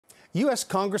U.S.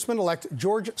 Congressman-elect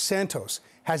George Santos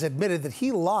has admitted that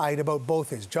he lied about both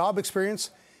his job experience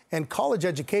and college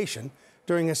education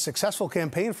during his successful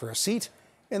campaign for a seat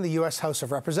in the U.S. House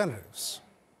of Representatives.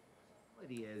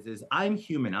 Is I'm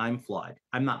human, I'm flawed.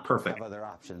 I'm not perfect. Other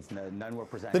options, none were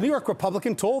presented. The New York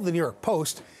Republican told the New York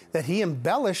Post that he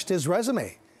embellished his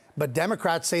resume, but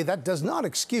Democrats say that does not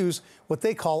excuse what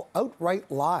they call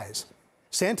outright lies.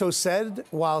 Santos said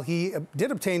while he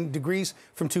did obtain degrees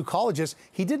from 2 colleges,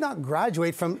 he did not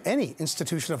graduate from any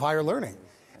institution of higher learning.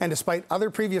 And despite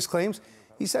other previous claims,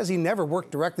 he says he never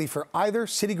worked directly for either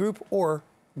Citigroup or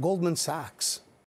Goldman Sachs.